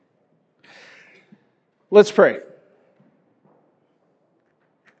Let's pray.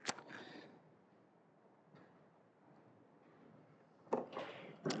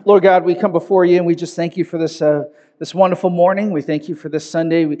 Lord God, we come before you and we just thank you for this wonderful morning. We thank you for this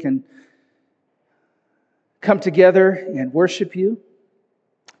Sunday. We can come together and worship you,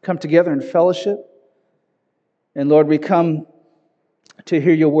 come together in fellowship. And Lord, we come to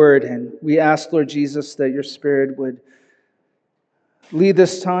hear your word, and we ask, Lord Jesus, that your Spirit would lead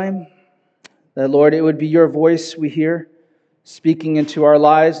this time, that, Lord, it would be your voice we hear speaking into our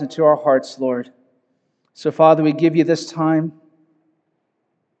lives and to our hearts, Lord. So, Father, we give you this time.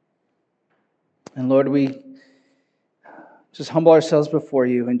 And Lord, we just humble ourselves before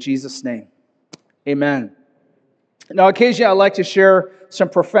you in Jesus' name. Amen. Now, occasionally I like to share some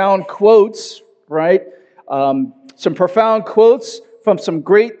profound quotes, right? Some profound quotes from some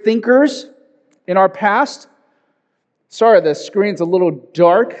great thinkers in our past. Sorry, the screen's a little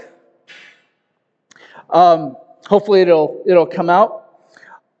dark. Hopefully it'll come out.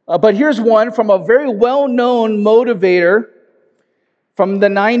 But here's one from a very well-known motivator from the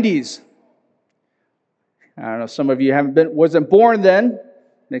 90s. I don't know, some of you wasn't born then.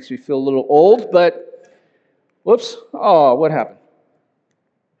 Makes me feel a little old, but whoops. Oh, what happened?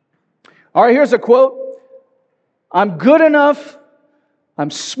 All right, here's a quote. I'm good enough, I'm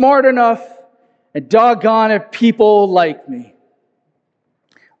smart enough, and doggone it, people like me.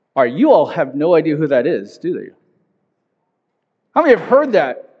 All right, you all have no idea who that is, do they? How many have heard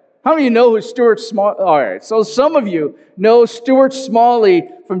that? How many of you know who Stuart Smalley? All right, so some of you know Stuart Smalley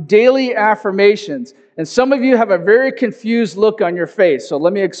from Daily Affirmations, and some of you have a very confused look on your face, so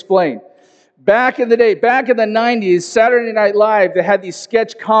let me explain. Back in the day, back in the 90s, Saturday Night Live, they had these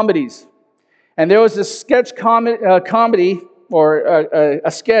sketch comedies. And there was this sketch comedy, or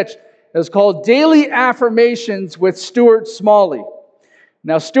a sketch, that was called Daily Affirmations with Stuart Smalley.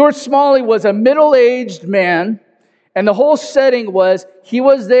 Now, Stuart Smalley was a middle-aged man, and the whole setting was he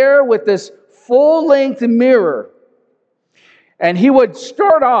was there with this full-length mirror. And he would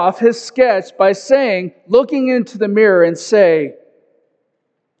start off his sketch by saying, looking into the mirror and say,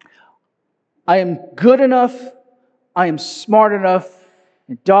 I am good enough, I am smart enough,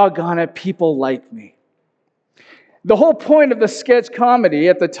 and doggone it, people like me. The whole point of the sketch comedy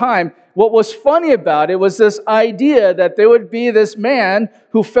at the time, what was funny about it was this idea that there would be this man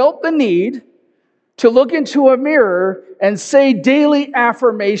who felt the need to look into a mirror and say daily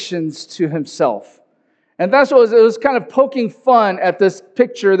affirmations to himself. And that's what it was kind of poking fun at this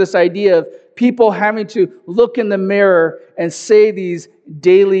picture, this idea of people having to look in the mirror and say these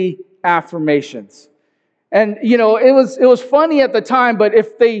daily affirmations. And, you know, it was funny at the time, but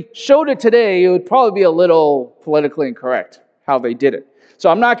if they showed it today, it would probably be a little politically incorrect how they did it. So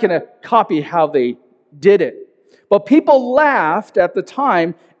I'm not going to copy how they did it. But people laughed at the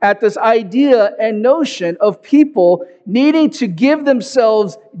time at this idea and notion of people needing to give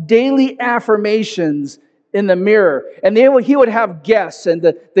themselves daily affirmations in the mirror. And he would have guests, and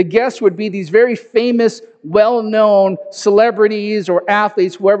the guests would be these very famous, well-known celebrities or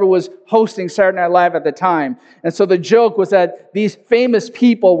athletes, whoever was hosting Saturday Night Live at the time. And so the joke was that these famous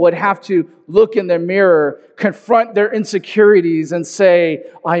people would have to look in their mirror, confront their insecurities, and say,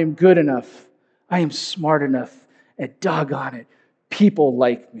 I am good enough, I am smart enough, and doggone it, people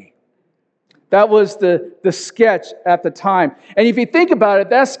like me. That was the sketch at the time. And if you think about it,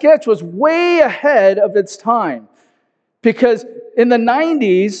 that sketch was way ahead of its time. Because in the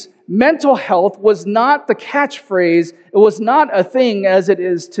 90s, mental health was not the catchphrase. It was not a thing as it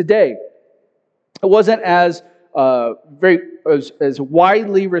is today. It wasn't as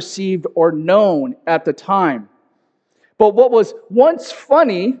widely received or known at the time. But what was once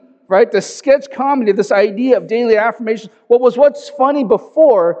funny, right? The sketch comedy, this idea of daily affirmations, what's funny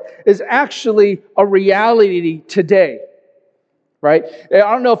before is actually a reality today, right? I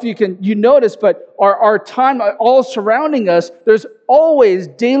don't know if you notice, but our time all surrounding us, there's always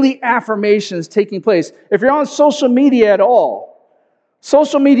daily affirmations taking place. If you're on social media at all,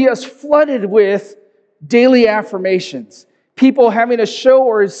 social media is flooded with daily affirmations. People having to show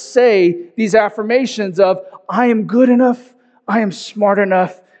or say these affirmations of, I am good enough, I am smart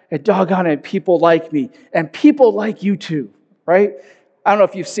enough, and doggone it, people like me. And people like you too, right? I don't know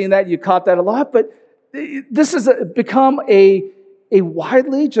if you've seen that, you caught that a lot, but this has become a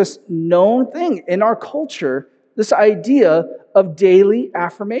widely just known thing in our culture, this idea of daily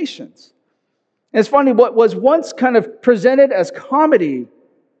affirmations. And it's funny, what was once kind of presented as comedy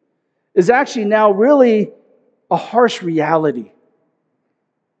is actually now really a harsh reality.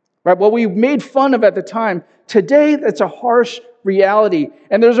 Right? What we made fun of at the time, today that's a harsh reality.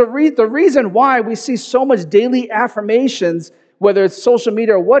 And there's the reason why we see so much daily affirmations, whether it's social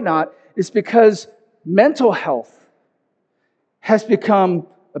media or whatnot, is because mental health has become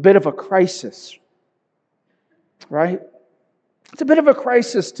a bit of a crisis, right? It's a bit of a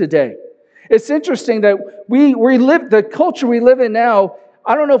crisis today. It's interesting that we live, the culture we live in now,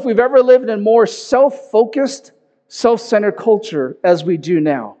 I don't know if we've ever lived in a more self-focused, self-centered culture as we do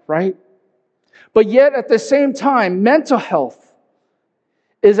now, right? But yet at the same time, mental health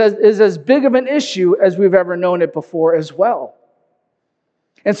is as big of an issue as we've ever known it before as well.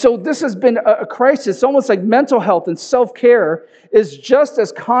 And so this has been a crisis. It's almost like mental health and self-care is just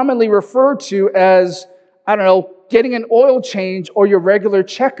as commonly referred to as, I don't know, getting an oil change or your regular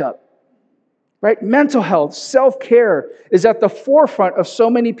checkup. Right? Mental health, self-care is at the forefront of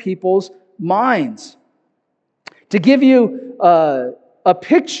so many people's minds. To give you a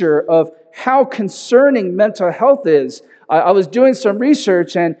picture of how concerning mental health is, I was doing some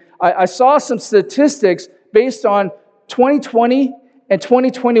research and I saw some statistics based on 2020 and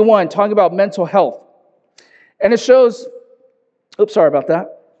 2021 talking about mental health. And it shows, that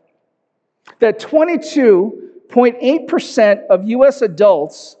 22.8% of U.S.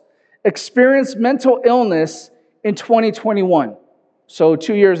 adults experienced mental illness in 2021. So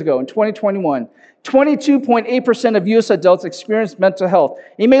 2 years ago, in 2021, 22.8% of U.S. adults experienced mental health.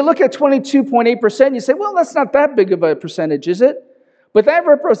 You may look at 22.8% and you say, well, that's not that big of a percentage, is it? But that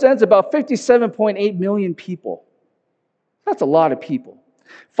represents about 57.8 million people. That's a lot of people.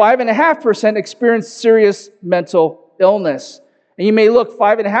 5.5% experienced serious mental illness. And you may look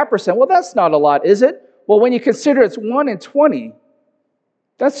 5.5%, well, that's not a lot, is it? Well, when you consider it's 1 in 20,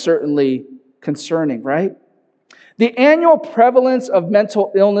 that's certainly concerning, right? The annual prevalence of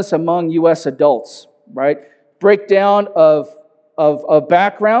mental illness among U.S. adults, right? Breakdown of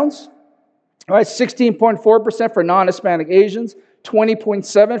backgrounds, right? 16.4% for non-Hispanic Asians,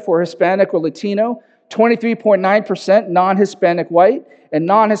 20.7% for Hispanic or Latino, 23.9% non-Hispanic white, and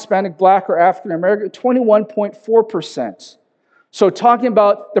non-Hispanic black or African American, 21.4%. So talking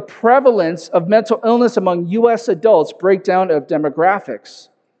about the prevalence of mental illness among U.S. adults, breakdown of demographics.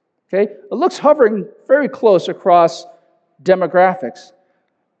 Okay, it looks hovering very close across demographics.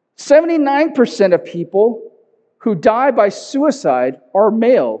 79% of people who die by suicide are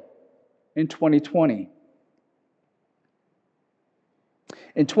male in 2020.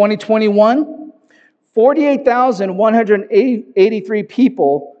 In 2021, 48,183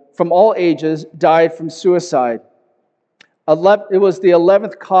 people from all ages died from suicide. It was the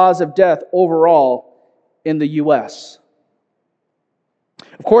 11th cause of death overall in the U.S.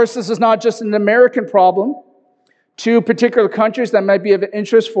 Of course, this is not just an American problem. Two particular countries that might be of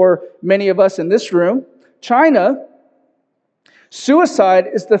interest for many of us in this room. China, suicide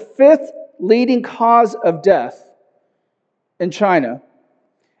is the 5th leading cause of death in China.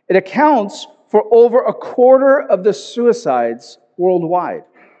 It accounts for over a quarter of the suicides worldwide.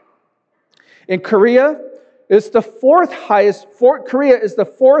 In Korea, it's the fourth highest. Korea is the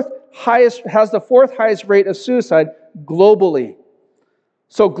fourth highest, has the fourth highest rate of suicide globally.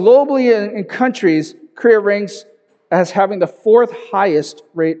 So globally in countries, Korea ranks as having the fourth highest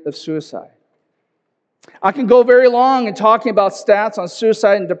rate of suicide. I can go very long in talking about stats on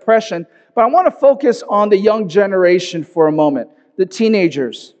suicide and depression, but I want to focus on the young generation for a moment, the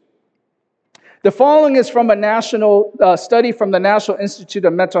teenagers. The following is from a national study from the National Institute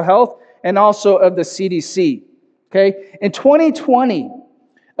of Mental Health and also of the CDC. Okay? In 2020,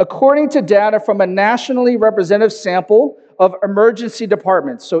 according to data from a nationally representative sample of emergency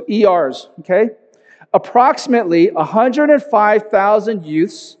departments, so ERs, okay? Approximately 105,000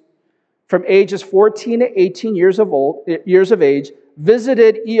 youths from ages 14 to 18 years of age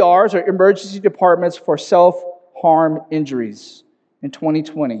visited ERs or emergency departments for self-harm injuries in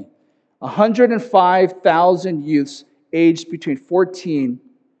 2020. 105,000 youths aged between 14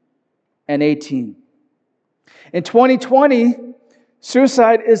 and 18. In 2020,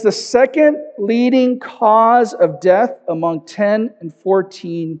 suicide is the second leading cause of death among 10 and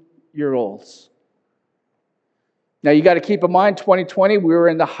 14-year-olds. Now, you got to keep in mind, 2020, we were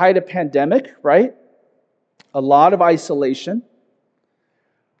in the height of pandemic, right? A lot of isolation.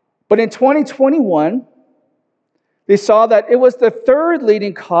 But in 2021, they saw that it was the third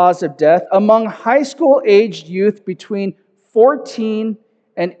leading cause of death among high school-aged youth between 14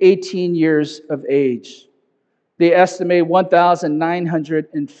 and 18 years of age. They estimate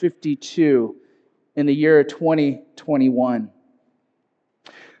 1,952 in the year 2021.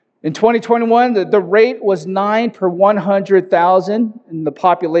 In 2021, the rate was 9 per 100,000 in the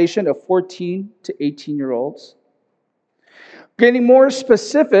population of 14 to 18-year-olds. Getting more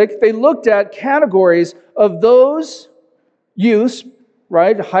specific, they looked at categories of those youths,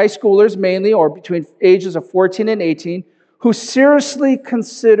 right, high schoolers mainly, or between ages of 14 and 18, who seriously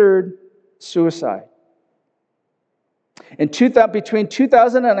considered suicide. Between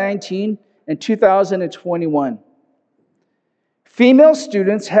 2019 and 2021, female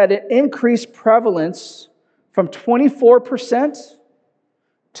students had an increased prevalence from 24%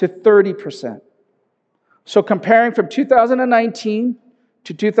 to 30%. So comparing from 2019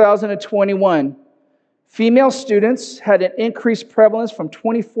 to 2021, female students had an increased prevalence from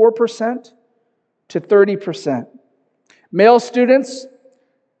 24% to 30%. Male students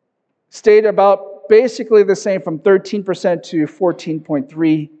stayed about basically the same from 13% to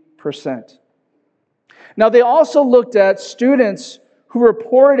 14.3%. Now, they also looked at students who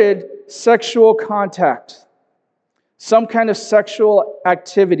reported sexual contact, some kind of sexual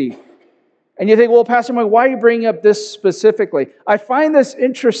activity. And you think, well, Pastor Mike, why are you bringing up this specifically? I find this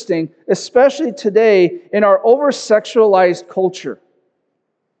interesting, especially today in our over-sexualized culture.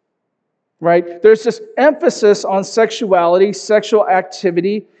 Right? There's this emphasis on sexuality, sexual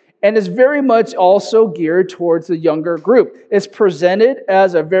activity, and it's very much also geared towards the younger group. It's presented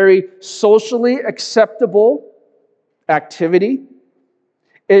as a very socially acceptable activity.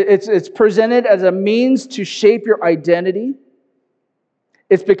 It's presented as a means to shape your identity.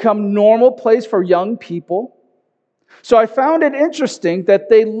 It's become normal place for young people. So I found it interesting that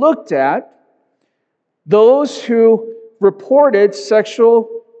they looked at those who reported sexual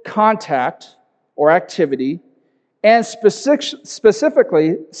contact or activity and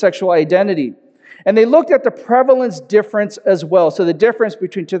specifically sexual identity. And they looked at the prevalence difference as well. So the difference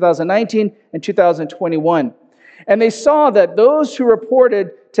between 2019 and 2021. And they saw that those who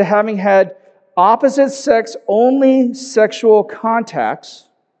reported to having had opposite sex only sexual contacts,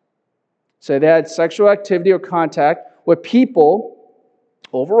 so they had sexual activity or contact with people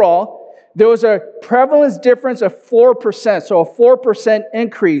overall, there was a prevalence difference of 4%, so a 4%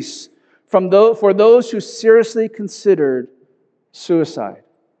 increase for those who seriously considered suicide.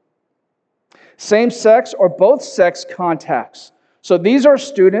 Same-sex or both-sex contacts. So these are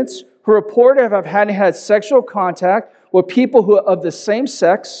students who report to have had sexual contact with people who are of the same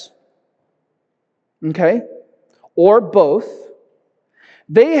sex, okay, or both.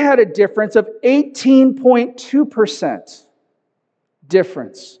 They had a difference of 18.2%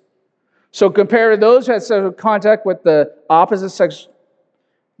 difference. So compared to those who had sexual contact with the opposite sex,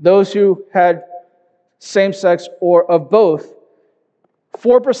 those who had same sex or of both,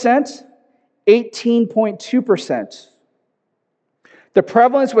 4%, 18.2%. The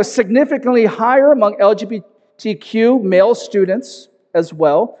prevalence was significantly higher among LGBTQ male students as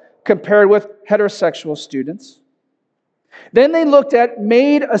well, compared with heterosexual students. Then they looked at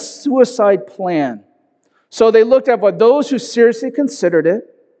made a suicide plan. So they looked at what those who seriously considered it.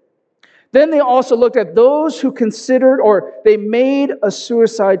 Then they also looked at those who considered or they made a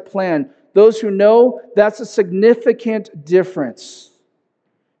suicide plan. Those who know that's a significant difference.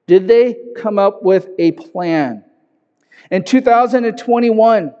 Did they come up with a plan? In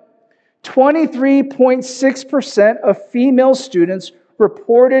 2021, 23.6% of female students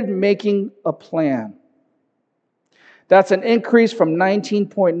reported making a plan. That's an increase from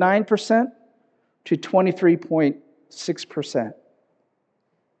 19.9% to 23.6%.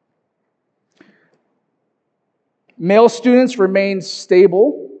 Male students remained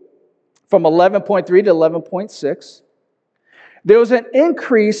stable from 11.3 to 11.6. There was an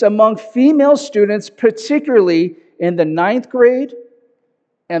increase among female students, particularly in the 9th grade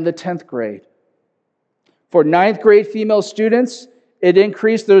and the 10th grade. For 9th grade female students, it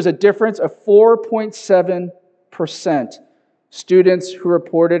increased. There was a difference of 4.7%. Students who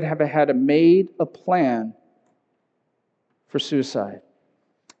reported have made a plan for suicide.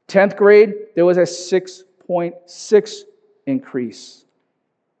 10th grade, there was a 6.6 increase.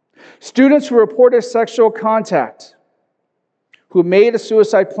 Students who reported sexual contact, who made a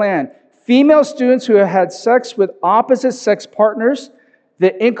suicide plan. Female students who had sex with opposite sex partners,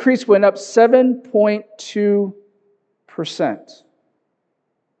 the increase went up 7.2%.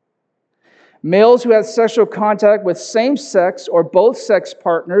 Males who had sexual contact with same-sex or both sex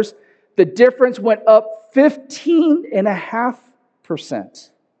partners, the difference went up 15.5%.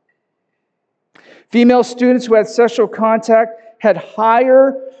 Female students who had sexual contact had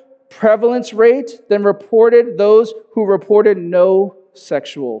higher prevalence rate than reported those who reported no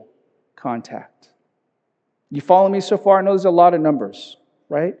sexual contact. You follow me so far? I know there's a lot of numbers,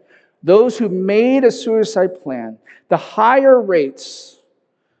 right? Those who made a suicide plan, the higher rates,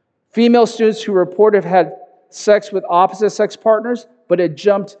 female students who reported had sex with opposite sex partners, but it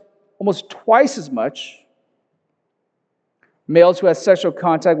jumped almost twice as much. Males who had sexual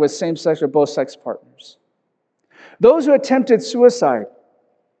contact with same-sex or both sex partners. Those who attempted suicide,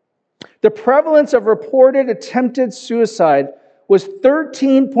 the prevalence of reported attempted suicide was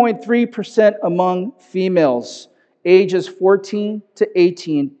 13.3% among females ages 14 to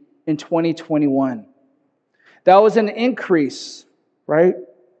 18 in 2021. That was an increase, right?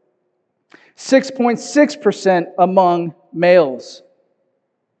 6.6% among males.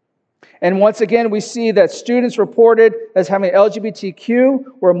 And once again, we see that students reported as having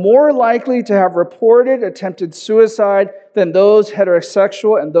LGBTQ were more likely to have reported attempted suicide than those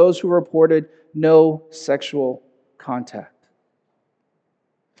heterosexual and those who reported no sexual contact.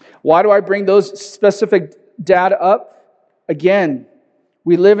 Why do I bring those specific data up? Again,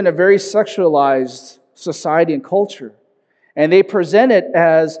 we live in a very sexualized society and culture, and they present it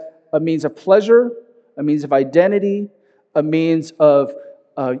as a means of pleasure, a means of identity, a means of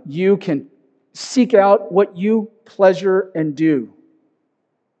you can seek out what you pleasure and do.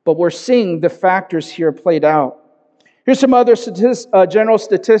 But we're seeing the factors here played out. Here's some other general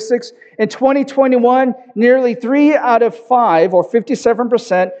statistics. In 2021, nearly 3 out of 5, or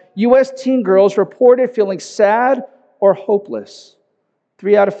 57%, U.S. teen girls reported feeling sad or hopeless.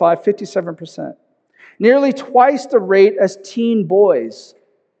 3 out of 5, 57%. Nearly twice the rate as teen boys.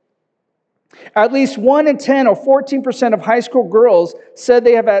 At least 1 in 10, or 14% of high school girls said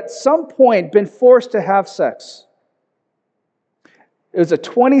they have at some point been forced to have sex. It was a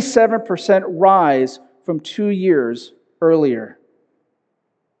 27% rise from 2 years earlier.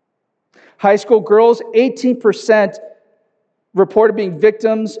 High school girls, 18% reported being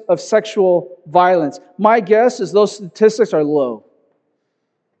victims of sexual violence. My guess is those statistics are low,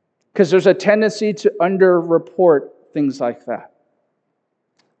 because there's a tendency to underreport things like that.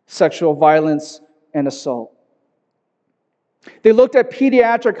 Sexual violence and assault. They looked at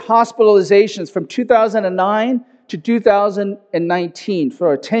pediatric hospitalizations from 2009 to 2019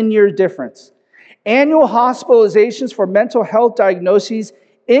 for a 10-year difference. Annual hospitalizations for mental health diagnoses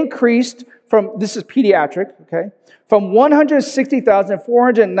increased from, this is pediatric, okay, from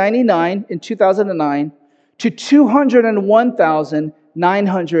 160,499 in 2009 to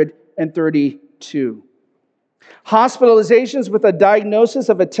 201,932. Hospitalizations with a diagnosis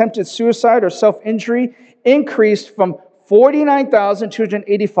of attempted suicide or self-injury increased from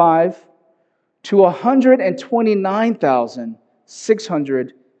 49,285 to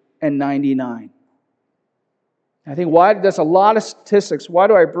 129,699. I think that's a lot of statistics. Why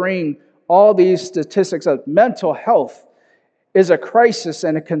do I bring all these statistics up? Mental health is a crisis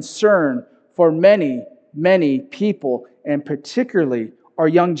and a concern for many, many people, and particularly our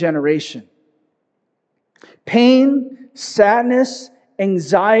young generation. Pain, sadness,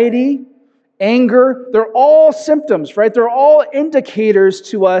 anxiety, anger, they're all symptoms, right? They're all indicators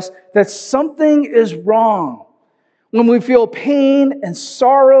to us that something is wrong. When we feel pain and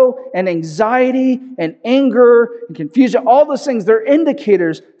sorrow and anxiety and anger and confusion, all those things, they're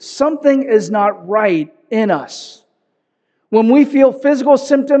indicators something is not right in us. When we feel physical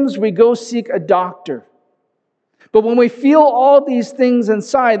symptoms, we go seek a doctor. But when we feel all these things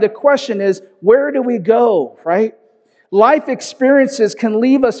inside, the question is, where do we go, right? Life experiences can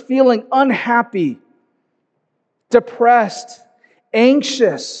leave us feeling unhappy, depressed,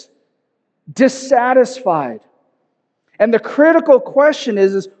 anxious, dissatisfied. And the critical question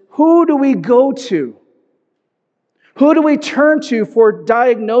is who do we go to? Who do we turn to for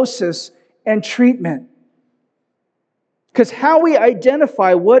diagnosis and treatment? Because how we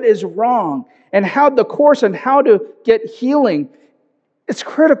identify what is wrong and how the course and how to get healing, it's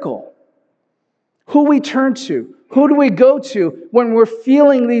critical. Who we turn to, who do we go to when we're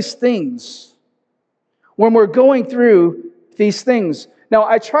feeling these things, when we're going through these things. Now,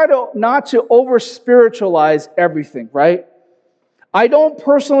 I try not to over-spiritualize everything, right? I don't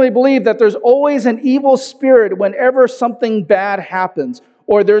personally believe that there's always an evil spirit whenever something bad happens,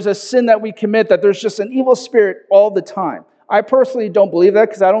 or there's a sin that we commit, that there's just an evil spirit all the time. I personally don't believe that,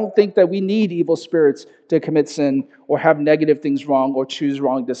 because I don't think that we need evil spirits to commit sin or have negative things wrong or choose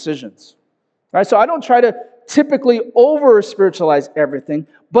wrong decisions. All right, so I don't try to typically over-spiritualize everything,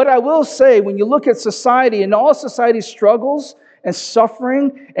 but I will say when you look at society and all society's struggles and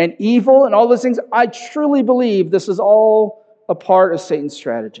suffering and evil and all those things, I truly believe this is all a part of Satan's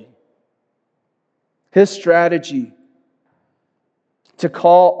strategy. His strategy to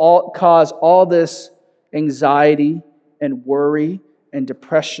cause all this anxiety and worry and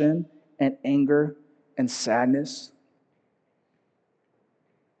depression and anger and sadness.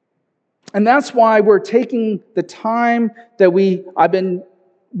 And that's why we're taking the time that I've been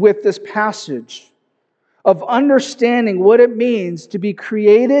with this passage of understanding what it means to be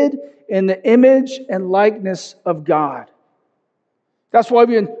created in the image and likeness of God. That's why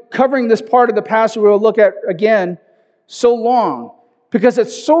we've been covering this part of the passage we'll look at again so long, because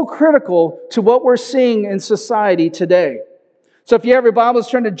it's so critical to what we're seeing in society today. So if you have your Bibles,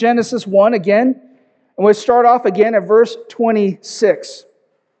 turn to Genesis 1 again. And And we'll start off again at verse 26.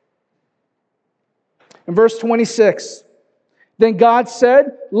 In verse 26, then God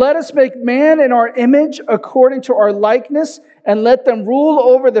said, let us make man in our image according to our likeness, and let them rule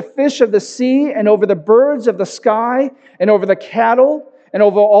over the fish of the sea, and over the birds of the sky, and over the cattle, and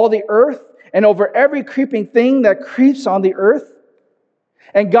over all the earth, and over every creeping thing that creeps on the earth.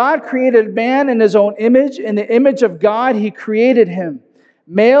 And God created man in his own image. In the image of God he created him.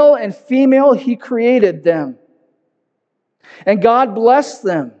 Male and female he created them. And God blessed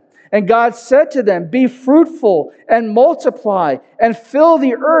them. And God said to them, be fruitful and multiply and fill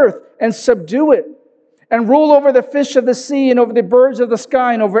the earth and subdue it, and rule over the fish of the sea and over the birds of the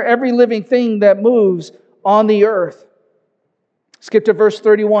sky and over every living thing that moves on the earth. Skip to verse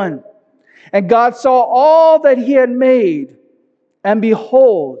 31. And God saw all that he had made, and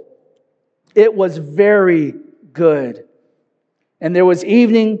behold, it was very good. And there was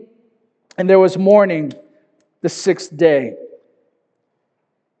evening and there was morning the sixth day.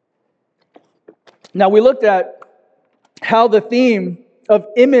 Now we looked at how the theme of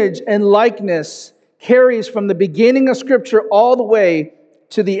image and likeness carries from the beginning of Scripture all the way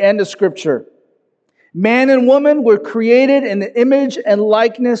to the end of Scripture. Man and woman were created in the image and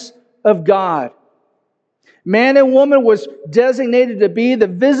likeness of God. Man and woman was designated to be the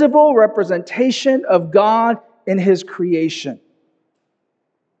visible representation of God in His creation.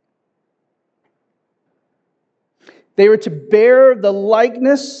 They were to bear the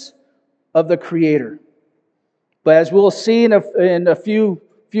likeness of the Creator. But as we'll see in a few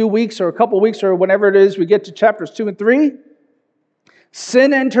weeks or a couple weeks or whenever it is we get to chapters 2 and 3,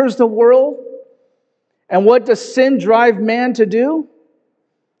 sin enters the world. And what does sin drive man to do?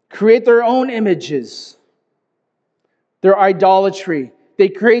 Create their own images. Their idolatry. They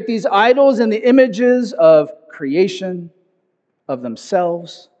create these idols in the images of creation, of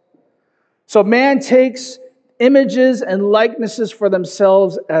themselves. So man takes images and likenesses for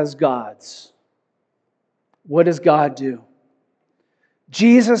themselves as gods. What does God do?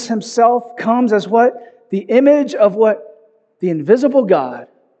 Jesus Himself comes as what? The image of what? The invisible God.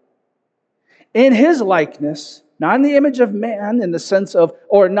 In His likeness, not in the image of man in the sense of,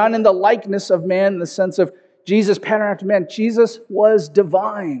 or not in the likeness of man in the sense of Jesus pattern after man. Jesus was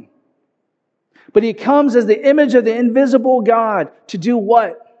divine. But He comes as the image of the invisible God to do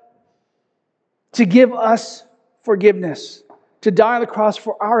what? To give us forgiveness. To die on the cross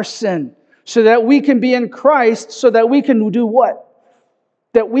for our sin. So that we can be in Christ, so that we can do what?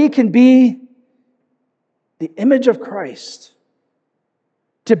 That we can be the image of Christ.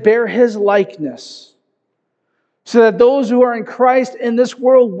 To bear His likeness. So that those who are in Christ in this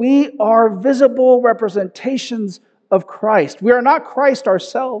world, we are visible representations of Christ. We are not Christ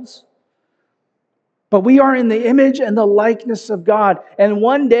ourselves, but we are in the image and the likeness of God. And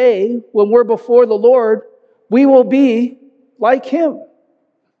one day, when we're before the Lord, we will be like Him.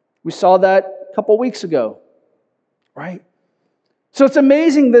 We saw that a couple weeks ago, right? So it's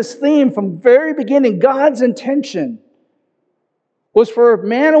amazing, this theme from the very beginning, God's intention was for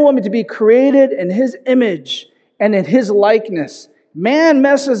man and woman to be created in His image and in His likeness. Man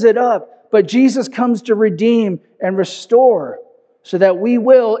messes it up, but Jesus comes to redeem and restore so that we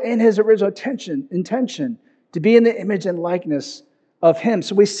will, in His original intention, to be in the image and likeness of Him.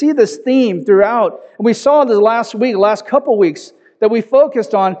 So we see this theme throughout, and we saw the last couple weeks, that we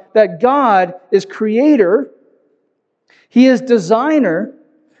focused on that God is creator, He is designer,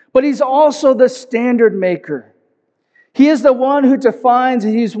 but He's also the standard maker. He is the one who defines,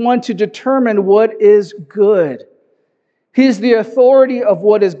 and He's one to determine what is good. He is the authority of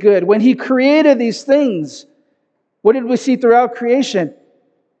what is good. When He created these things, what did we see throughout creation?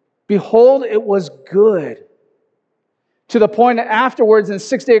 Behold, it was good. To the point that afterwards, in the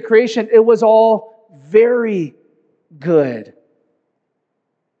sixth day of creation, it was all very good.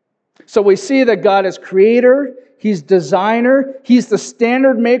 So we see that God is creator, He's designer, He's the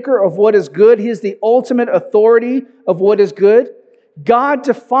standard maker of what is good, He is the ultimate authority of what is good. God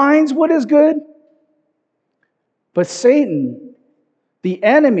defines what is good, but Satan, the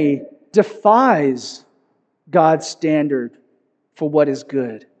enemy, defies God's standard for what is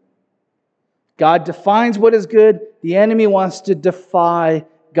good. God defines what is good, the enemy wants to defy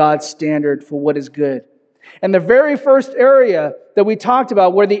God's standard for what is good. And the very first area that we talked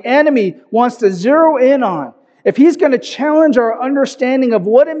about where the enemy wants to zero in on, if he's going to challenge our understanding of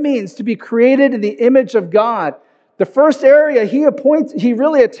what it means to be created in the image of God, the first area he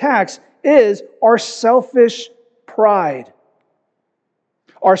really attacks is our selfish pride.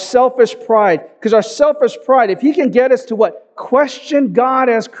 Our selfish pride. Because our selfish pride, if he can get us to what? Question God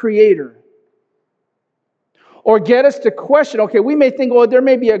as creator. Or get us to question, okay, we may think, well, there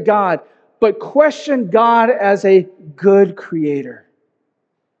may be a God, but question God as a good creator,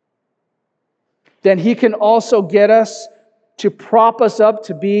 then He can also get us to prop us up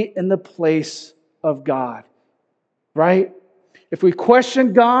to be in the place of God. Right? If we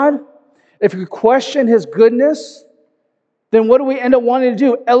question God, if we question His goodness, then what do we end up wanting to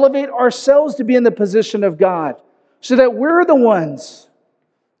do? Elevate ourselves to be in the position of God, so that we're the ones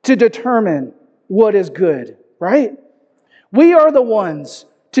to determine what is good, right? We are the ones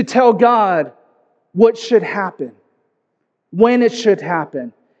to tell God what should happen, when it should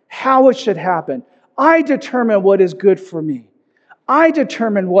happen, how it should happen. I determine what is good for me. I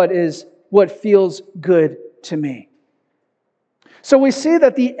determine what feels good to me. So we see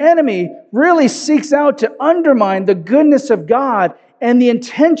that the enemy really seeks out to undermine the goodness of God and the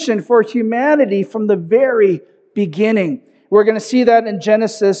intention for humanity from the very beginning. We're going to see that in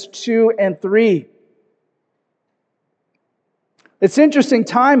Genesis 2 and 3. It's interesting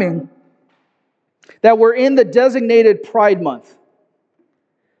timing that we're in the designated Pride Month,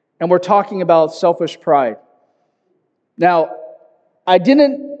 and we're talking about selfish pride. Now, I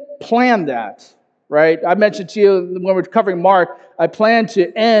didn't plan that, right? I mentioned to you when we're covering Mark, I plan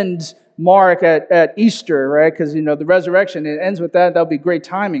to end Mark at Easter, right? Because, the resurrection, it ends with that. That'll be great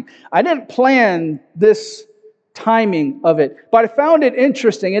timing. I didn't plan this timing of it, but I found it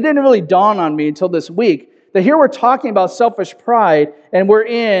interesting. It didn't really dawn on me until this week that here we're talking about selfish pride, and we're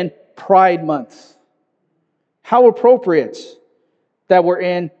in Pride Month. How appropriate that we're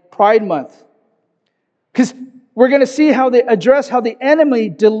in Pride Month. Because we're going to see how they address how the enemy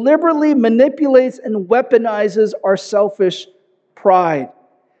deliberately manipulates and weaponizes our selfish pride.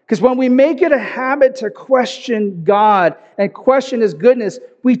 Because when we make it a habit to question God and question His goodness,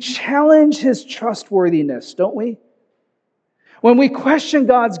 we challenge His trustworthiness, don't we? When we question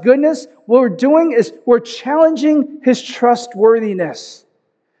God's goodness, what we're doing is we're challenging His trustworthiness.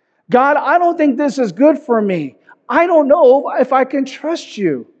 God, I don't think this is good for me. I don't know if I can trust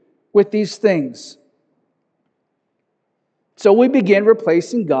you with these things. So we begin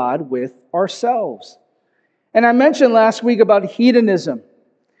replacing God with ourselves. And I mentioned last week about hedonism.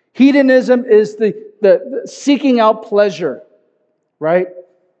 Hedonism is the seeking out pleasure, right?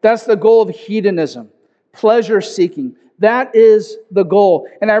 That's the goal of hedonism. Pleasure seeking. That is the goal.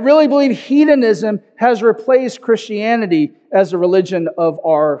 And I really believe hedonism has replaced Christianity as the religion of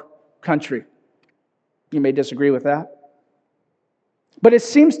our country. You may disagree with that. But it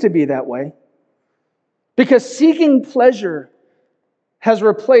seems to be that way. Because seeking pleasure has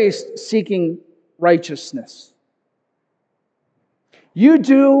replaced seeking righteousness. You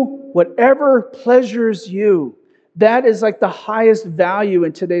do whatever pleasures you. That is like the highest value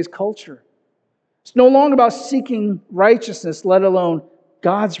in today's culture. It's no longer about seeking righteousness, let alone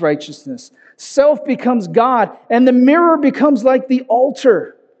God's righteousness. Self becomes God, and the mirror becomes like the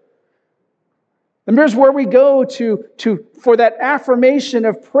altar. The mirror is where we go to for that affirmation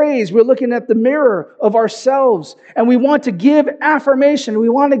of praise. We're looking at the mirror of ourselves, and we want to give affirmation. We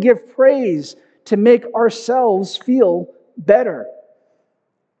want to give praise to make ourselves feel better.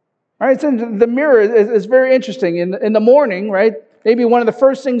 All right, so the mirror is very interesting. In the morning, right, maybe one of the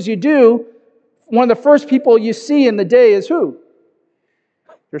first things you do, one of the first people you see in the day is who?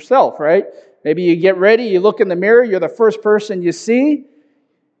 Yourself, right? Maybe you get ready, you look in the mirror, you're the first person you see.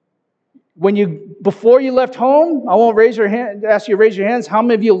 Before you left home, I won't ask you to raise your hands. How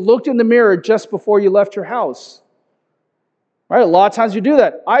many of you looked in the mirror just before you left your house? Right? A lot of times you do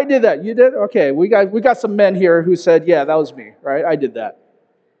that. I did that. You did? Okay, we got some men here who said, yeah, that was me, right? I did that.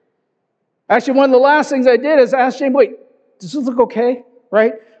 Actually, one of the last things I did is ask James, wait, does this look okay?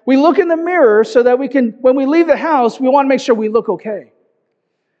 Right? We look in the mirror so that we can, when we leave the house, we want to make sure we look okay.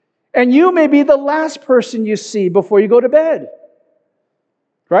 And you may be the last person you see before you go to bed.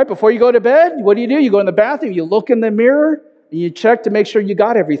 Right? Before you go to bed, what do? You go in the bathroom, you look in the mirror, and you check to make sure you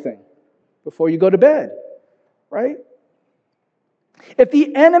got everything before you go to bed. Right? If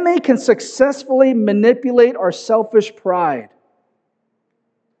the enemy can successfully manipulate our selfish pride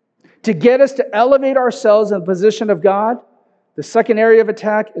to get us to elevate ourselves in the position of God, the second area of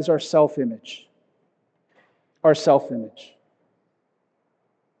attack is our self-image. Our self-image.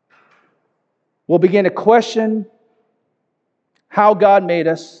 We'll begin to question how God made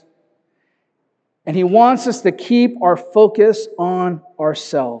us, and He wants us to keep our focus on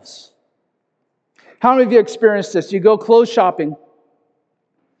ourselves. How many of you experienced this? You go clothes shopping,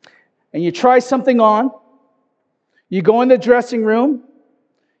 and you try something on, you go in the dressing room,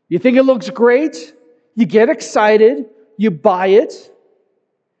 you think it looks great, you get excited, you buy it,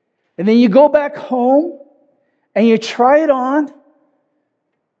 and then you go back home, and you try it on,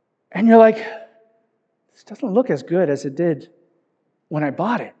 and you're like, this doesn't look as good as it did when I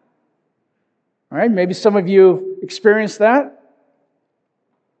bought it. All right, maybe some of you experienced that.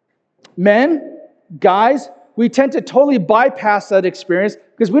 Men, guys, we tend to totally bypass that experience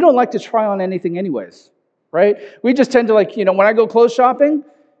because we don't like to try on anything anyways, right? We just tend to when I go clothes shopping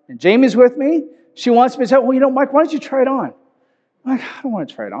and Jamie's with me, she wants me to say, well, Mike, why don't you try it on? I'm like, I don't want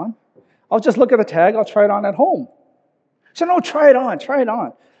to try it on. I'll just look at the tag. I'll try it on at home. So no, try it on.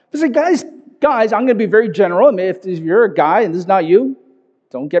 I said, guys, I'm going to be very general. I mean, if you're a guy and this is not you,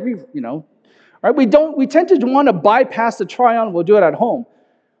 don't get me, All right, we tend to want to bypass the try on. We'll do it at home.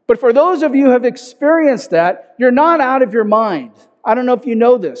 But for those of you who have experienced that, you're not out of your mind. I don't know if you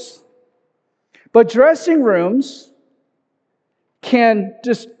know this. But dressing rooms can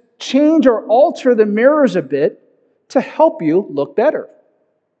just change or alter the mirrors a bit to help you look better.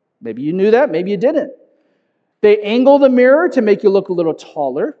 Maybe you knew that, maybe you didn't. They angle the mirror to make you look a little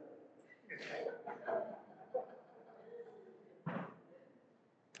taller.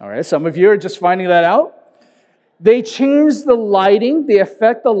 All right, some of you are just finding that out. They change the lighting. They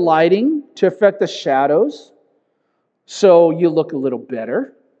affect the lighting to affect the shadows so you look a little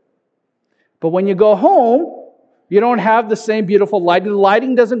better. But when you go home, you don't have the same beautiful lighting. The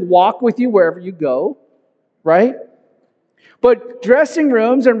lighting doesn't walk with you wherever you go, right? But dressing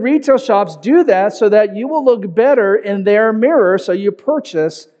rooms and retail shops do that so that you will look better in their mirror, so you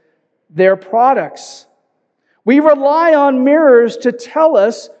purchase their products. We rely on mirrors to tell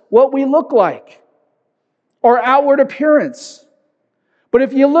us what we look like, our outward appearance. But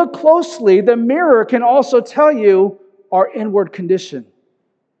if you look closely, the mirror can also tell you our inward condition.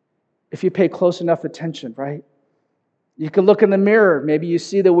 If you pay close enough attention, right? You can look in the mirror. Maybe you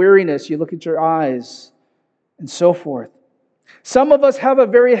see the weariness. You look at your eyes and so forth. Some of us have a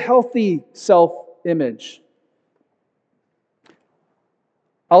very healthy self-image.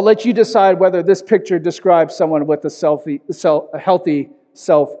 I'll let you decide whether this picture describes someone with a healthy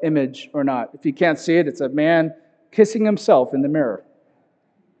self-image or not. If you can't see it, it's a man kissing himself in the mirror.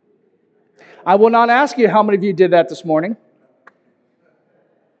 I will not ask you how many of you did that this morning.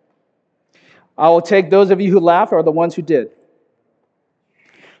 I will take those of you who laughed or the ones who did.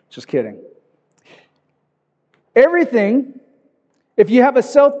 Just kidding. Everything, if you have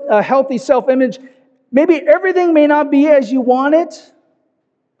a healthy self-image, maybe everything may not be as you want it,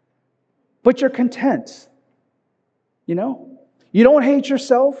 but you're content. You don't hate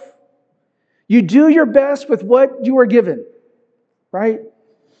yourself. You do your best with what you are given, right?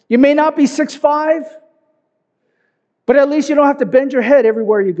 You may not be 6'5", but at least you don't have to bend your head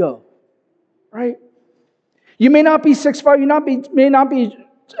everywhere you go, right? You may not be 6'5", you may not be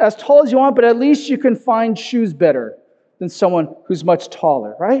as tall as you want, but at least you can find shoes better than someone who's much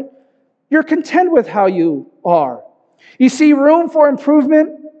taller, right? You're content with how you are. You see room for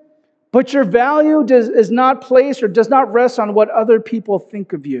improvement, but your value is not placed or does not rest on what other people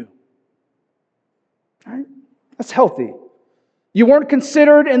think of you. Right? That's healthy. You weren't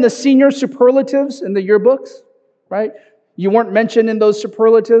considered in the senior superlatives in the yearbooks, right? You weren't mentioned in those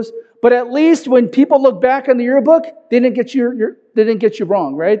superlatives, but at least when people look back in the yearbook, they didn't get you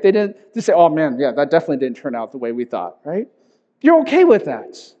wrong, right? They didn't just say, "Oh man, yeah, that definitely didn't turn out the way we thought," right? You're okay with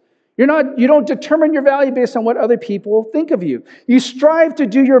that. You don't determine your value based on what other people think of you. You strive to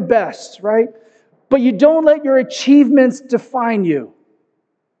do your best, right? But you don't let your achievements define you.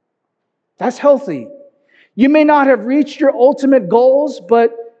 That's healthy. You may not have reached your ultimate goals,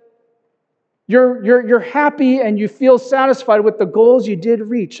 but you're happy and you feel satisfied with the goals you did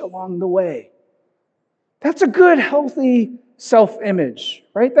reach along the way. That's a good, healthy self-image,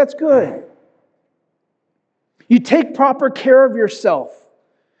 right? That's good. You take proper care of yourself.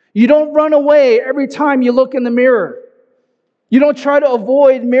 You don't run away every time you look in the mirror. You don't try to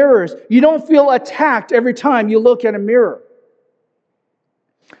avoid mirrors. You don't feel attacked every time you look at a mirror.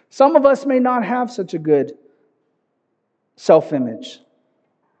 Some of us may not have such a good self-image.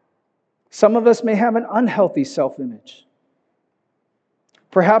 Some of us may have an unhealthy self-image.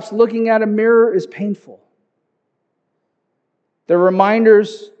 Perhaps looking at a mirror is painful. They're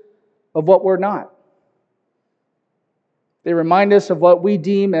reminders of what we're not. They remind us of what we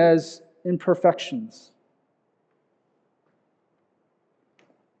deem as imperfections.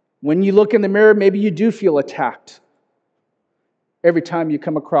 When you look in the mirror, maybe you do feel attacked every time you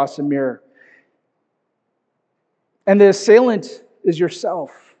come across a mirror. And the assailant is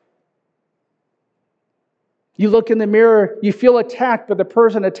yourself. You look in the mirror, you feel attacked, but the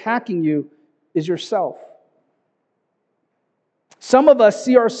person attacking you is yourself. Some of us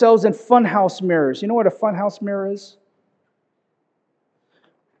see ourselves in funhouse mirrors. You know what a funhouse mirror is?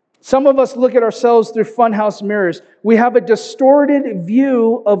 Some of us look at ourselves through funhouse mirrors. We have a distorted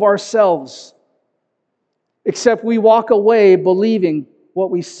view of ourselves, except we walk away believing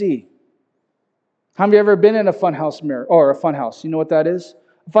what we see. How many of you ever been in a funhouse mirror or a funhouse? You know what that is?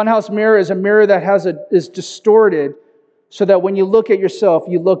 A funhouse mirror is a mirror that is distorted so that when you look at yourself,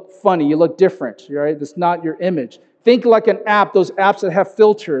 you look funny, you look different, right? That's not your image. Think like an app, those apps that have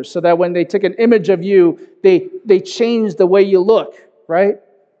filters, so that when they take an image of you, they change the way you look, right?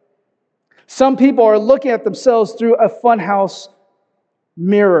 Some people are looking at themselves through a funhouse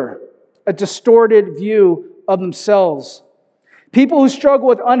mirror, a distorted view of themselves. People who struggle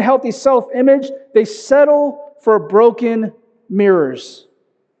with unhealthy self-image, they settle for broken mirrors.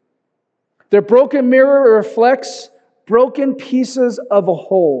 Their broken mirror reflects broken pieces of a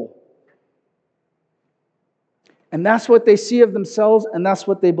whole. And that's what they see of themselves, and that's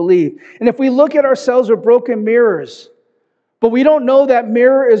what they believe. And if we look at ourselves with broken mirrors, but we don't know that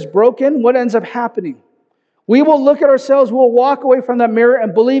mirror is broken, what ends up happening? We will look at ourselves, we'll walk away from that mirror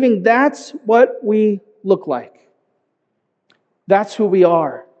and believing that's what we look like. That's who we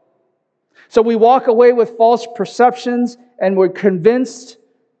are. So we walk away with false perceptions and we're convinced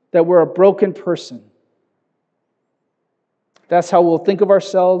that we're a broken person. That's how we'll think of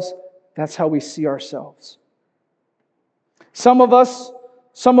ourselves. That's how we see ourselves. Some of us,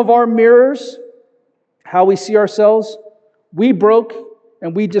 some of our mirrors, how we see ourselves, we broke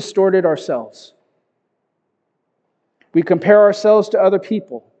and we distorted ourselves. We compare ourselves to other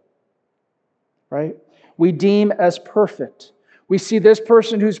people, right? We deem as perfect. We see this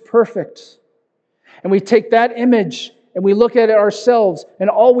person who's perfect. And we take that image and we look at it ourselves, and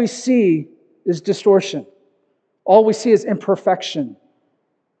all we see is distortion. All we see is imperfection.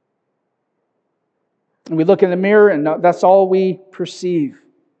 And we look in the mirror and that's all we perceive.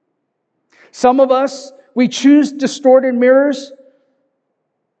 Some of us, we choose distorted mirrors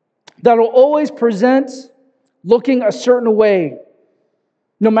that will always present looking a certain way,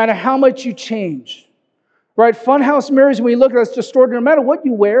 no matter how much you change. Right? Funhouse mirrors, when you look at us distorted, no matter what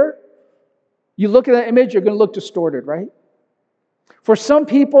you wear, you look at that image, you're going to look distorted, right? For some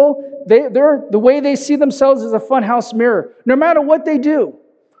people, the way they see themselves is a funhouse mirror. No matter what they do,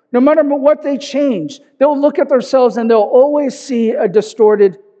 no matter what they change, they'll look at themselves and they'll always see a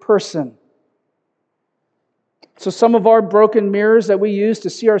distorted person. So some of our broken mirrors that we use to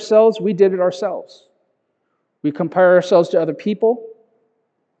see ourselves, we did it ourselves. We compare ourselves to other people.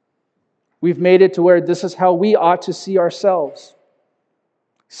 We've made it to where this is how we ought to see ourselves.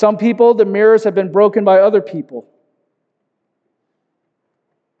 Some people, the mirrors have been broken by other people.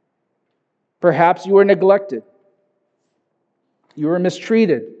 Perhaps you were neglected. You were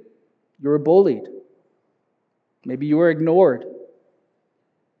mistreated. You were bullied. Maybe you were ignored.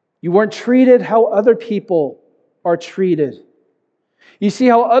 You weren't treated how other people are treated. You see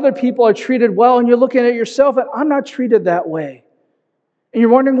how other people are treated well, and you're looking at yourself and I'm not treated that way. And you're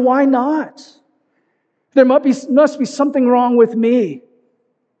wondering, why not? There must be something wrong with me.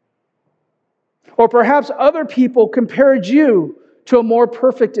 Or perhaps other people compared you to a more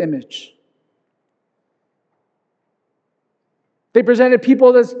perfect image. They presented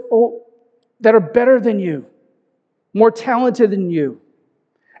people that are better than you, more talented than you.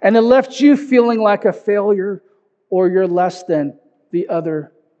 And it left you feeling like a failure or you're less than the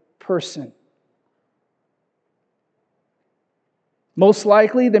other person. Most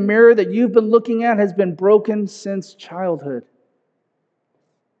likely, the mirror that you've been looking at has been broken since childhood.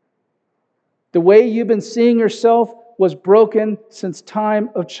 The way you've been seeing yourself was broken since time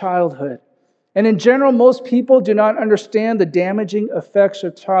of childhood. And in general, most people do not understand the damaging effects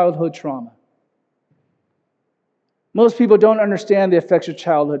of childhood trauma. Most people don't understand the effects of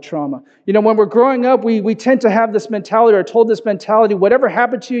childhood trauma. You know, when we're growing up, we tend to have this mentality, or told this mentality, whatever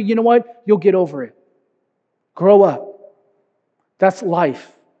happened to you, you know what? You'll get over it. Grow up. That's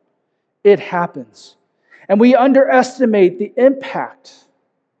life. It happens. And we underestimate the impact,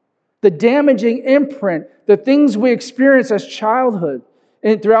 the damaging imprint, the things we experience as childhood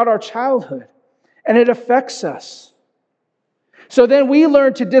and throughout our childhood. And it affects us. So then we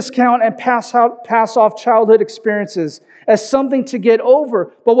learn to discount and pass off childhood experiences as something to get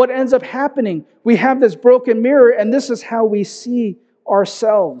over. But what ends up happening, we have this broken mirror, and this is how we see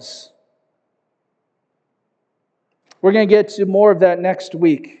ourselves. We're going to get to more of that next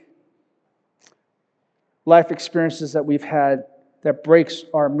week. Life experiences that we've had that breaks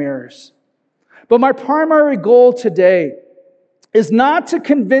our mirrors. But my primary goal today is not to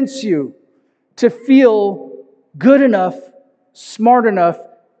convince you to feel good enough, smart enough,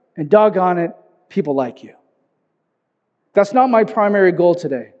 and doggone it, people like you. That's not my primary goal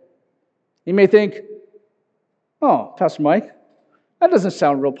today. You may think, oh, Pastor Mike, that doesn't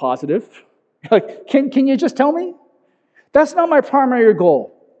sound real positive. Like, can you just tell me? That's not my primary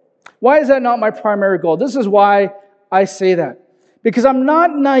goal. Why is that not my primary goal? This is why I say that. Because I'm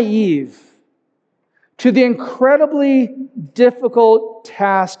not naive to the incredibly difficult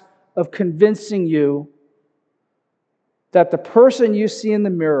task of convincing you that the person you see in the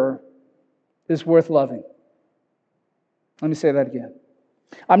mirror is worth loving. Let me say that again.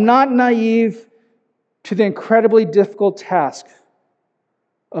 I'm not naive to the incredibly difficult task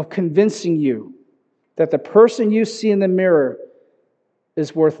of convincing you that the person you see in the mirror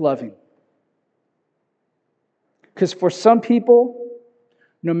is worth loving. Because for some people,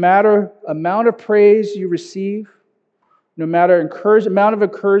 no matter amount of praise you receive, no matter amount of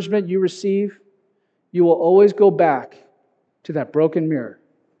encouragement you receive, you will always go back to that broken mirror.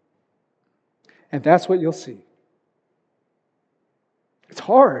 And that's what you'll see. It's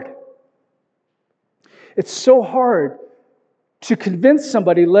hard. It's so hard to convince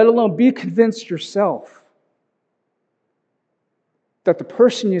somebody, let alone be convinced yourself, that the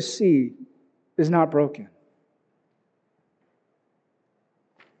person you see is not broken.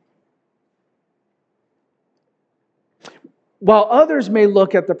 While others may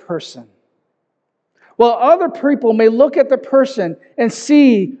look at the person, while other people may look at the person and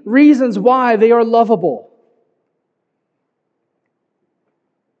see reasons why they are lovable.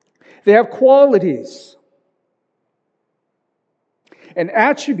 They have qualities and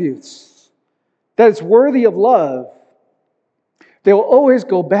attributes that is worthy of love. They will always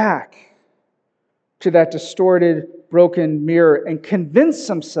go back to that distorted, broken mirror and convince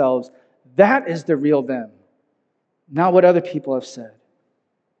themselves that is the real them, not what other people have said.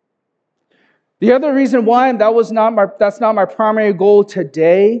 The other reason why that's not my primary goal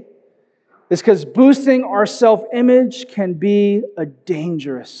today is because boosting our self-image can be a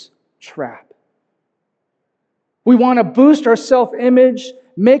dangerous trap. We want to boost our self-image,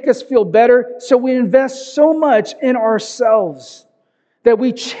 make us feel better, so we invest so much in ourselves that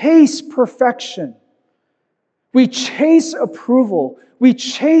we chase perfection. We chase approval. We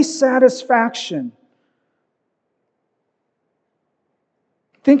chase satisfaction.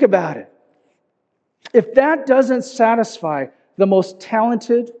 Think about it. If that doesn't satisfy the most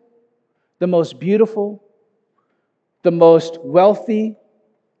talented, the most beautiful, the most wealthy,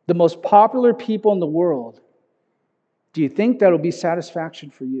 the most popular people in the world, do you think that'll be satisfaction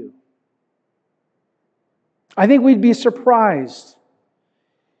for you? I think we'd be surprised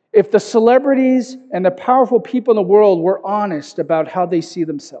if the celebrities and the powerful people in the world were honest about how they see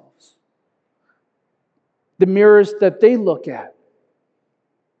themselves. The mirrors that they look at.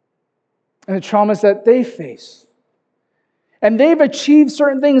 And the traumas that they face. And they've achieved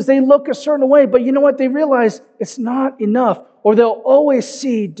certain things. They look a certain way. But you know what? They realize it's not enough. Or they'll always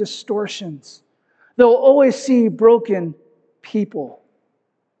see distortions. They'll always see broken people.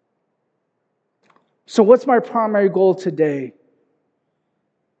 So what's my primary goal today?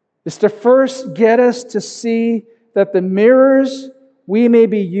 Is to first get us to see that the mirrors we may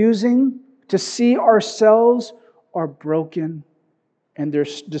be using to see ourselves are broken and they're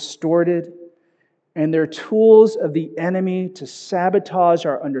distorted and they're tools of the enemy to sabotage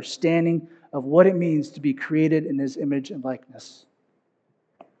our understanding of what it means to be created in His image and likeness.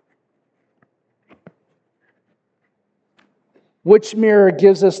 Which mirror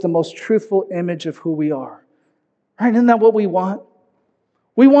gives us the most truthful image of who we are? Right? Isn't that what we want?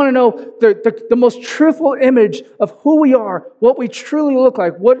 We want to know the most truthful image of who we are, what we truly look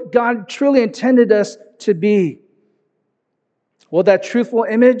like, what God truly intended us to be. Well, that truthful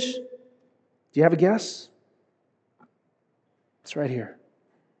image, do you have a guess? It's right here.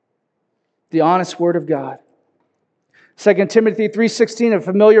 The honest Word of God. 2 Timothy 3:16, a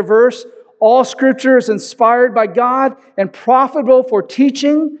familiar verse. All Scripture is inspired by God and profitable for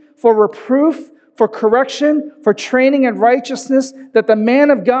teaching, for reproof, for correction, for training in righteousness, that the man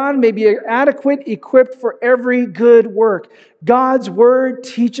of God may be adequate, equipped for every good work. God's Word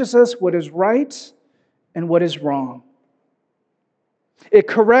teaches us what is right and what is wrong. It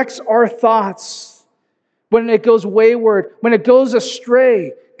corrects our thoughts when it goes wayward, when it goes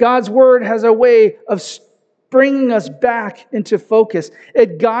astray. God's Word has a way of bringing us back into focus.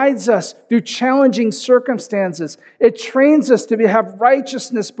 It guides us through challenging circumstances. It trains us to have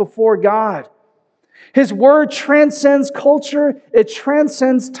righteousness before God. His Word transcends culture. It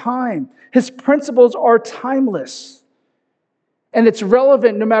transcends time. His principles are timeless. And it's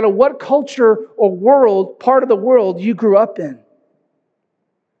relevant no matter what culture or part of the world you grew up in.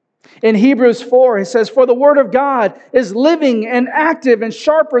 In Hebrews 4, he says, "For the Word of God is living and active and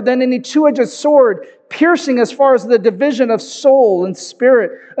sharper than any two-edged sword, piercing as far as the division of soul and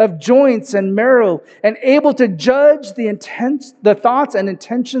spirit, of joints and marrow, and able to judge the thoughts and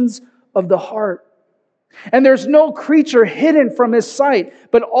intentions of the heart. And there's no creature hidden from His sight,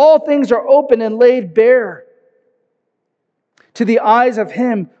 but all things are open and laid bare." to the eyes of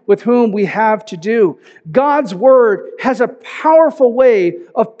Him with whom we have to do. God's Word has a powerful way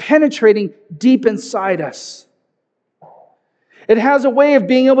of penetrating deep inside us. It has a way of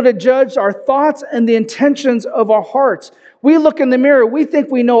being able to judge our thoughts and the intentions of our hearts. We look in the mirror, we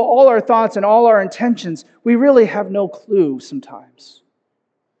think we know all our thoughts and all our intentions. We really have no clue sometimes.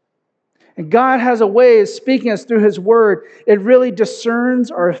 And God has a way of speaking us through His Word. It really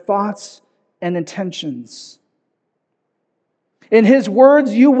discerns our thoughts and intentions. In His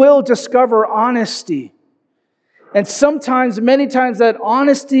words, you will discover honesty. And sometimes, many times, that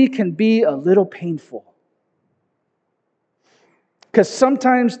honesty can be a little painful. Because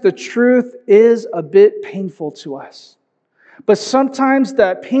sometimes the truth is a bit painful to us. But sometimes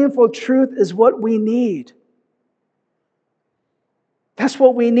that painful truth is what we need. That's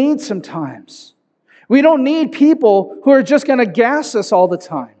what we need sometimes. We don't need people who are just going to gas us all the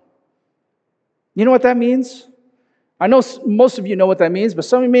time. You know what that means? I know most of you know what that means, but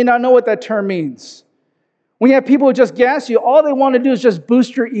some of you may not know what that term means. When you have people who just gas you, all they want to do is just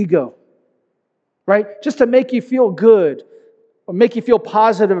boost your ego, right? Just to make you feel good or make you feel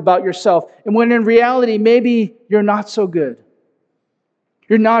positive about yourself. And when in reality, maybe you're not so good.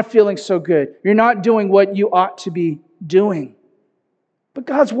 You're not feeling so good. You're not doing what you ought to be doing. But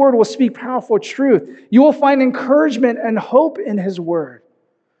God's Word will speak powerful truth. You will find encouragement and hope in His Word.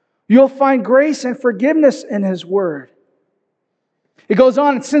 You'll find grace and forgiveness in His Word. It goes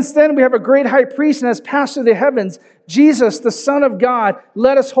on, and since then we have a great high priest and has passed through the heavens, Jesus, the Son of God.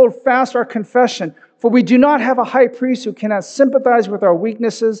 Let us hold fast our confession. For we do not have a high priest who cannot sympathize with our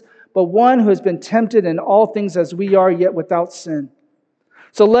weaknesses, but one who has been tempted in all things as we are, yet without sin.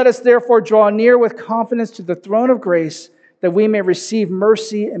 So let us therefore draw near with confidence to the throne of grace, that we may receive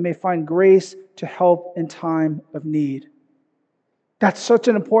mercy and may find grace to help in time of need. That's such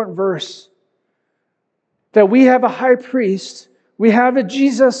an important verse. That we have a high priest, we have a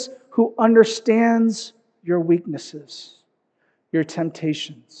Jesus who understands your weaknesses, your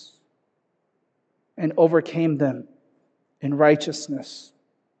temptations, and overcame them in righteousness.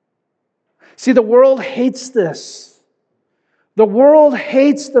 See, the world hates this. The world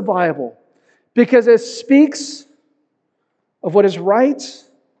hates the Bible because it speaks of what is right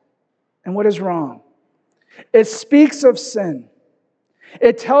and what is wrong. It speaks of sin.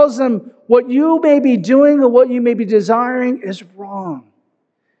 It tells them what you may be doing or what you may be desiring is wrong.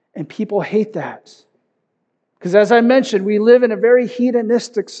 And people hate that. Because as I mentioned, we live in a very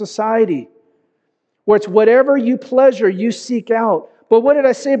hedonistic society where it's whatever you pleasure, you seek out. But what did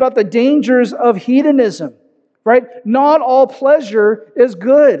I say about the dangers of hedonism? Right? Not all pleasure is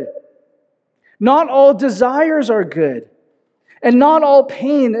good. Not all desires are good. And not all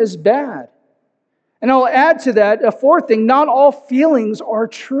pain is bad. And I'll add to that a fourth thing, not all feelings are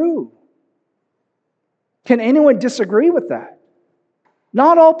true. Can anyone disagree with that?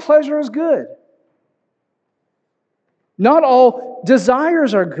 Not all pleasure is good. Not all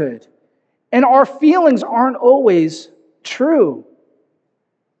desires are good. And our feelings aren't always true.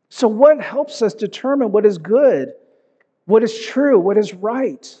 So what helps us determine what is good, what is true, what is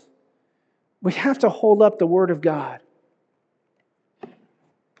right? We have to hold up the Word of God.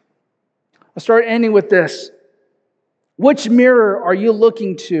 I'll start ending with this. Which mirror are you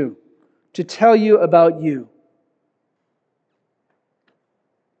looking to tell you about you?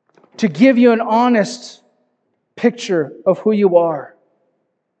 To give you an honest picture of who you are.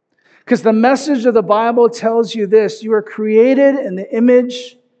 Because the message of the Bible tells you this: you are created in the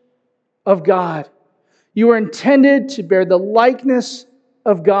image of God. You are intended to bear the likeness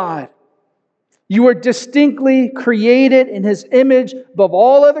of God. You are distinctly created in His image above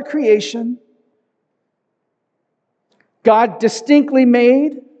all other creation. God distinctly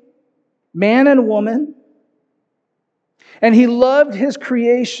made man and woman, and He loved His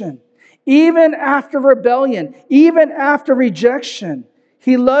creation. Even after rebellion, even after rejection,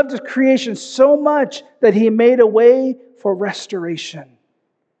 He loved His creation so much that He made a way for restoration.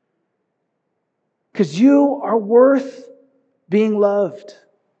 Because you are worth being loved.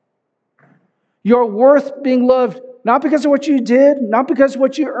 You're worth being loved, not because of what you did, not because of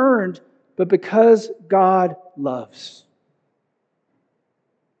what you earned, but because God loves.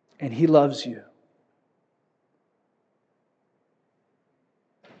 And He loves you.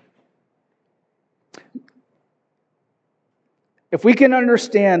 If we can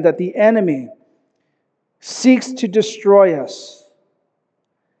understand that the enemy seeks to destroy us,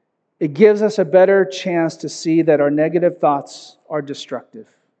 it gives us a better chance to see that our negative thoughts are destructive.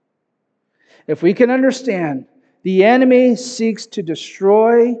 If we can understand the enemy seeks to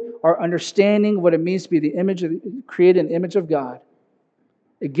destroy our understanding of what it means to be created in the image of God,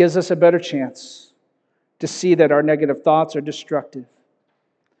 it gives us a better chance to see that our negative thoughts are destructive.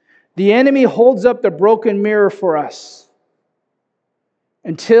 The enemy holds up the broken mirror for us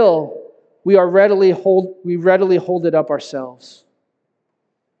until we readily hold it up ourselves.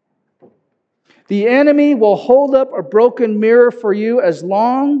 The enemy will hold up a broken mirror for you as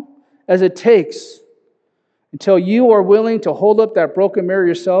long as it takes until you are willing to hold up that broken mirror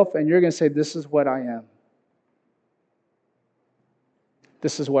yourself and you're going to say, this is what I am.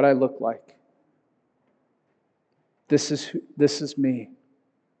 This is what I look like. This is me.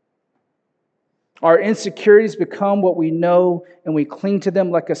 Our insecurities become what we know, and we cling to them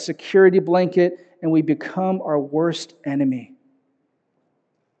like a security blanket, and we become our worst enemy.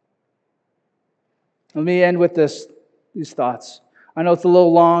 Let me end with these thoughts. I know it's a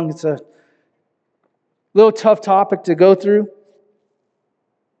little long. It's a little tough topic to go through.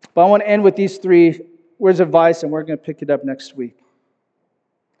 But I want to end with these 3 words of advice, and we're going to pick it up next week.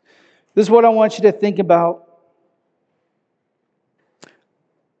 This is what I want you to think about.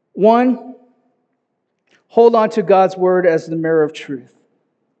 1, hold on to God's Word as the mirror of truth.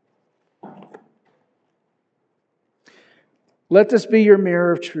 Let this be your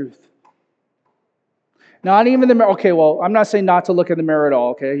mirror of truth. Not even the mirror. Okay, well, I'm not saying not to look in the mirror at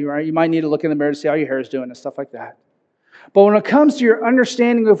all, okay? You might need to look in the mirror to see how your hair is doing and stuff like that. But when it comes to your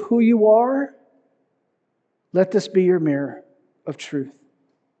understanding of who you are, let this be your mirror of truth.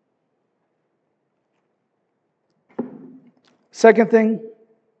 Second thing,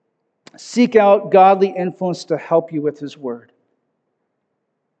 seek out godly influence to help you with His Word.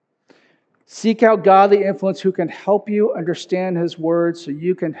 Seek out godly influence who can help you understand His Word so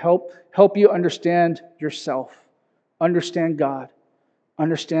you can help you understand yourself, understand God,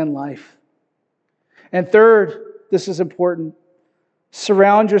 understand life. And third, this is important,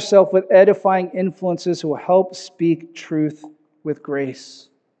 surround yourself with edifying influences who will help speak truth with grace.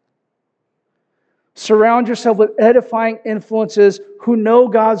 Surround yourself with edifying influences who know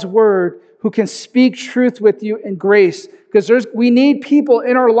God's Word, who can speak truth with you in grace. Because we need people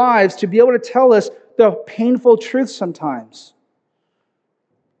in our lives to be able to tell us the painful truth sometimes.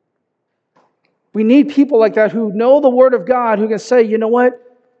 We need people like that who know the Word of God, who can say, you know what?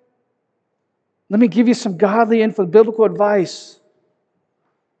 Let me give you some godly influence, biblical advice.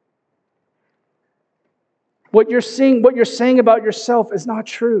 What you're saying about yourself is not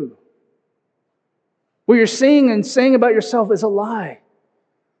true. What you're seeing and saying about yourself is a lie.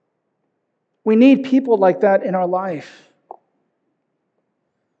 We need people like that in our life.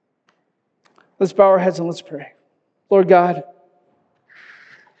 Let's bow our heads and let's pray. Lord God,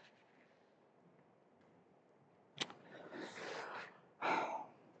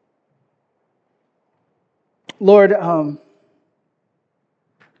 Lord,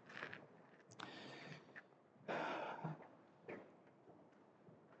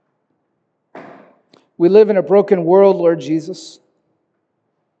 we live in a broken world, Lord Jesus,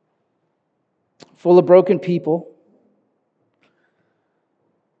 full of broken people,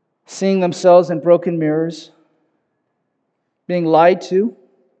 seeing themselves in broken mirrors, being lied to,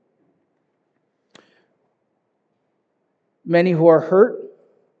 many who are hurt,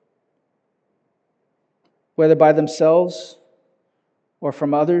 whether by themselves or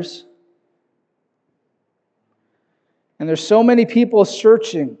from others. And there's so many people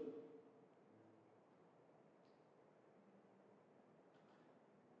searching.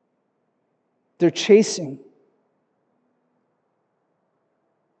 They're chasing.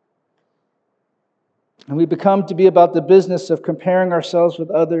 And we become to be about the business of comparing ourselves with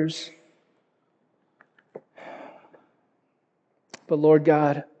others. But Lord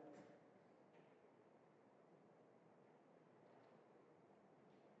God,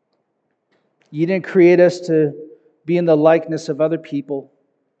 You didn't create us to be in the likeness of other people.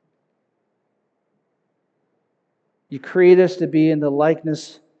 You created us to be in the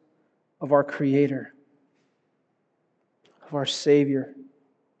likeness of our Creator, of our Savior.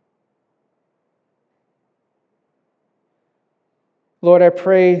 Lord, I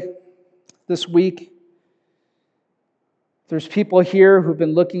pray this week, there's people here who've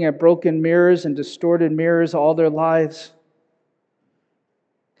been looking at broken mirrors and distorted mirrors all their lives.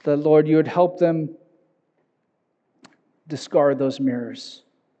 That, Lord, You would help them discard those mirrors.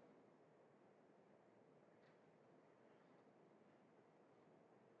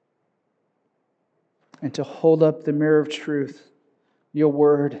 And to hold up the mirror of truth, Your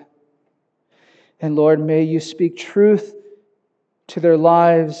Word. And Lord, may You speak truth to their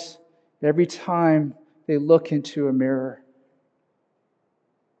lives every time they look into a mirror.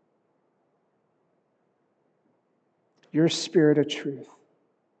 Your Spirit of truth,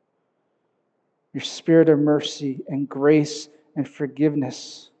 Your Spirit of mercy and grace and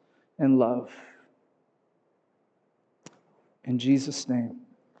forgiveness and love. In Jesus' name,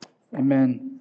 amen.